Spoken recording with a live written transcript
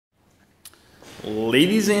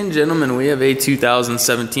Ladies and gentlemen, we have a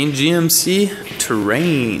 2017 GMC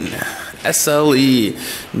Terrain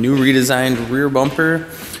SLE. New redesigned rear bumper,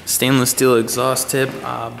 stainless steel exhaust tip,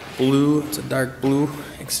 blue, it's a dark blue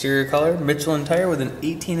exterior color, Michelin tire with an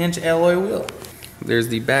 18-inch alloy wheel. There's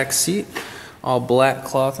the back seat, all black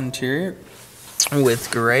cloth interior with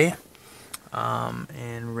gray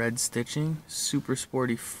and red stitching. Super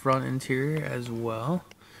sporty front interior as well.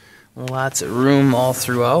 Lots of room all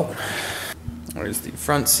throughout. There's the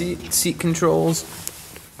front seat controls,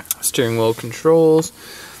 steering wheel controls.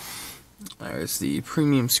 There's the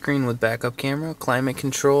premium screen with backup camera, climate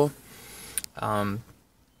control.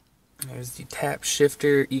 There's the tap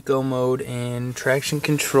shifter, eco mode, and traction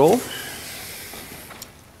control.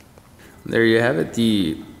 There you have it,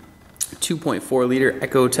 the 2.4 liter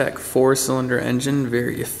Ecotec 4-cylinder engine,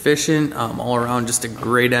 very efficient, all around just a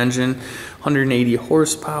great engine, 180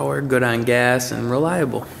 horsepower, good on gas, and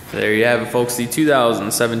reliable. There you have it, folks, the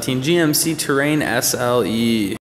 2017 GMC Terrain SLE.